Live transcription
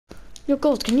Yo,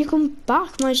 Gold, can you come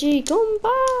back, my G? Come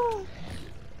back!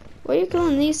 Why are you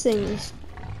killing these things?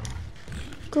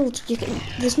 Gold,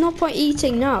 there's no point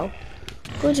eating now.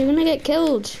 Gold, you're gonna get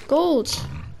killed. Gold!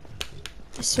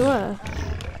 I swear.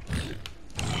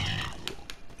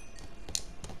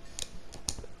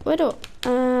 Wait up.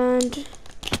 And...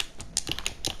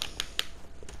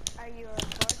 Are you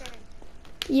recording?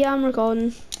 yeah, I'm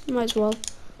recording. Might as well.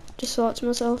 Just thought to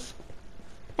myself.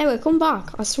 Anyway, come back.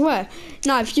 I swear.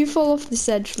 Nah, if you fall off this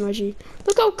edge, my G.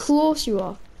 Look how close you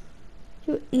are.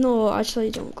 No,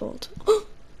 actually, don't, Gold.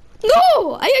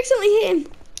 No! I accidentally hit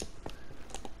him.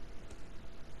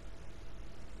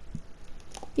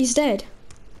 He's dead.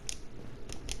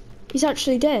 He's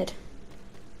actually dead.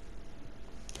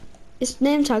 His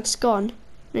name tag's gone,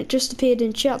 and it just appeared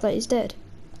in chat that he's dead.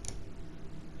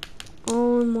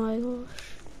 Oh my gosh.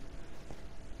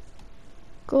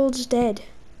 Gold's dead.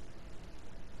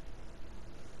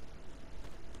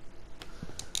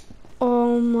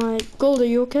 Oh my... Gold, are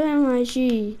you okay, my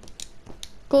G?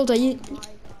 Gold, are you... Oh my god.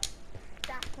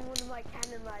 That's one of my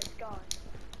cannon lights gone.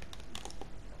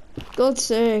 God's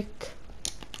sake.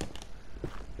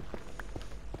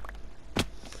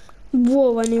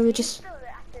 Whoa, I nearly just... Still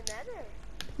at the nether.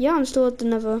 yeah, I'm still at the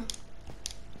nether.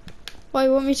 Why,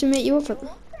 you want me to meet you up at... Go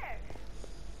up there.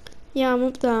 yeah, I'm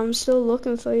up there. I'm still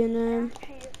looking for you now.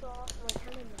 Actually, you saw my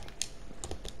cannon light.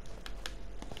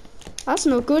 That's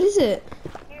no good, is it?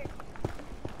 Here.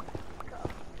 Go.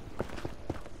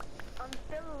 I'm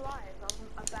still alive.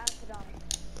 I'm about to die.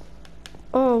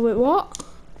 Oh, wait, what?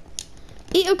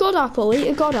 Eat a god apple, eat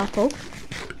a god apple.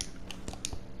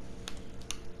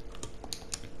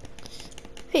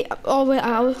 Hey, oh wait,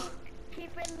 I'll...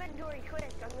 Keep inventory quick.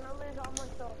 I'm gonna lose all my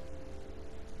stuff.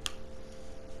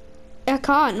 I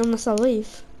can't unless I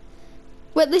leave.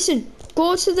 Wait, listen.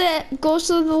 Go to the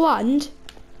land.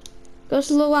 Go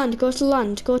to the land. Go to land. Go to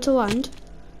land. Go to land.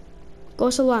 Go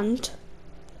to land.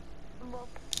 I'm up.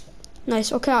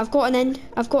 Nice. Okay, I've got an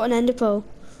ender pearl,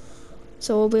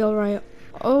 so we'll be all right.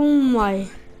 Oh my.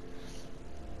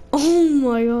 Oh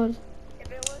my god.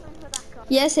 If it wasn't for that guy,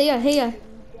 Yes, here, I'm here,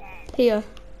 dead. here.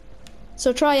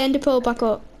 So try ender pearl back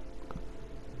up.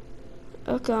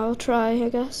 Okay, I'll try, I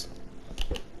guess.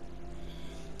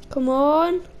 Come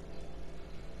on.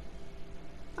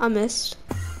 I missed.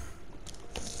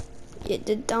 It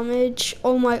did damage.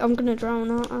 Oh my, I'm gonna drown,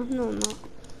 aren't I? No, I'm not.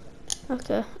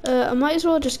 Okay. I might as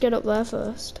well just get up there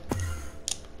first.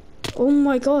 Oh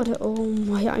my god. Oh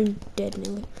my, I'm dead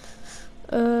nearly.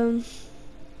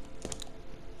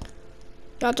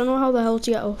 I don't know how the hell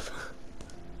to get up.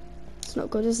 It's not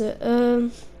good, is it?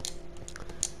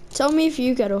 Tell me if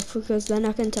you get up, because then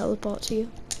I can teleport to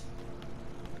you.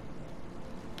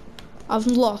 I'm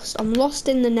lost. I'm lost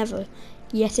in the nether.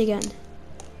 Yet again.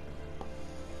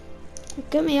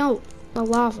 Get me out. The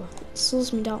lava. It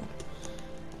slows me down.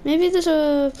 Maybe there's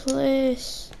a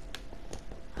place...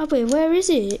 oh wait, where is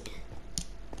it?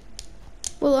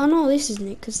 Well, I know this isn't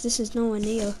it, because this is nowhere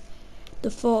near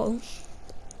the fall.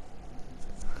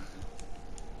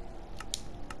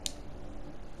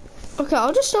 Okay,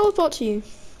 I'll just teleport to you.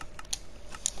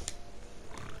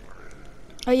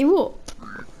 Are you up?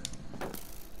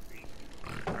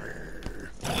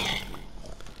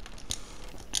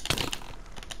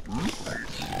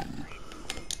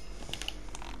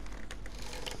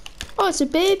 Oh, it's a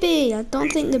baby. I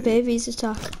don't think the babies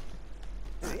attack.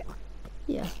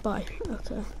 Yeah, bye.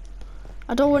 Okay.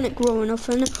 I don't want it growing up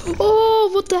and...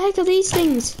 oh, what the heck are these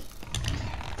things?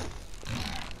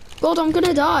 God, I'm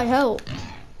gonna die. Help.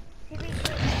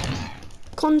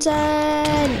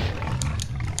 Content.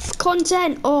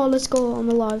 Content. Oh, let's go. I'm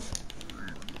alive.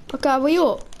 Okay, are we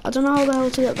up? I don't know how the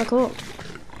hell to get back up.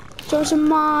 Try to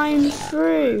mine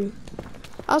through.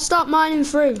 I'll start mining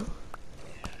through.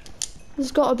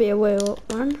 There's got to be a way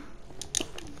up, man.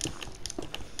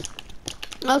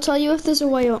 I'll tell you if there's a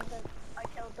way up. I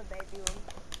killed the baby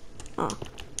one. Oh.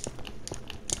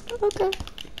 Okay.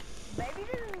 Baby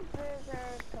didn't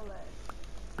deserve to live.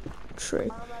 True.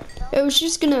 Almost It was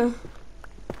just gonna...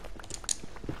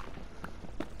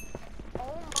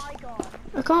 oh my god.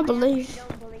 I can't believe... I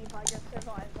don't believe I just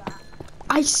survived that.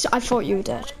 I thought you were I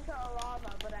dead. fell into a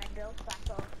lava, but I built back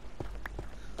up.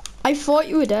 I thought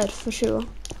you were dead, for sure.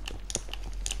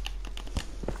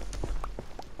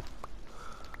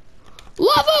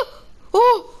 Lava!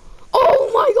 Oh!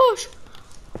 Oh my gosh!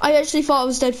 I actually thought I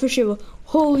was dead for sure.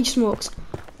 Holy smokes.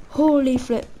 Holy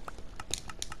flip.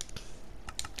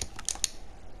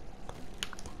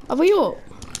 Are we up?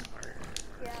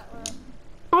 Yeah, well,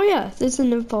 Oh yeah, there's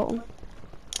another portal.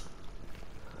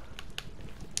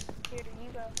 here, you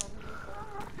go from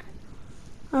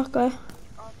me. Okay.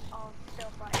 I'll still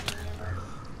fight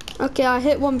you. Okay, I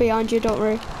hit one behind you, don't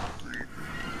worry.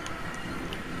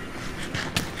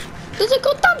 There's a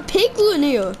goddamn piglin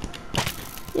here.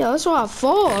 Yeah, that's what I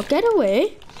thought. Get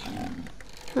away.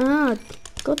 Ah,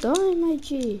 good day, my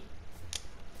G.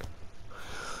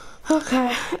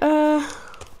 Okay,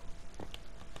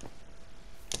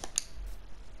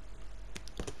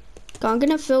 I'm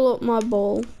gonna fill up my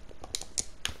bowl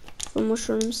for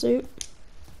mushroom soup.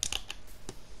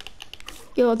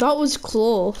 Yo, that was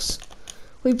close.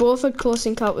 We both had close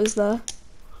encounters there.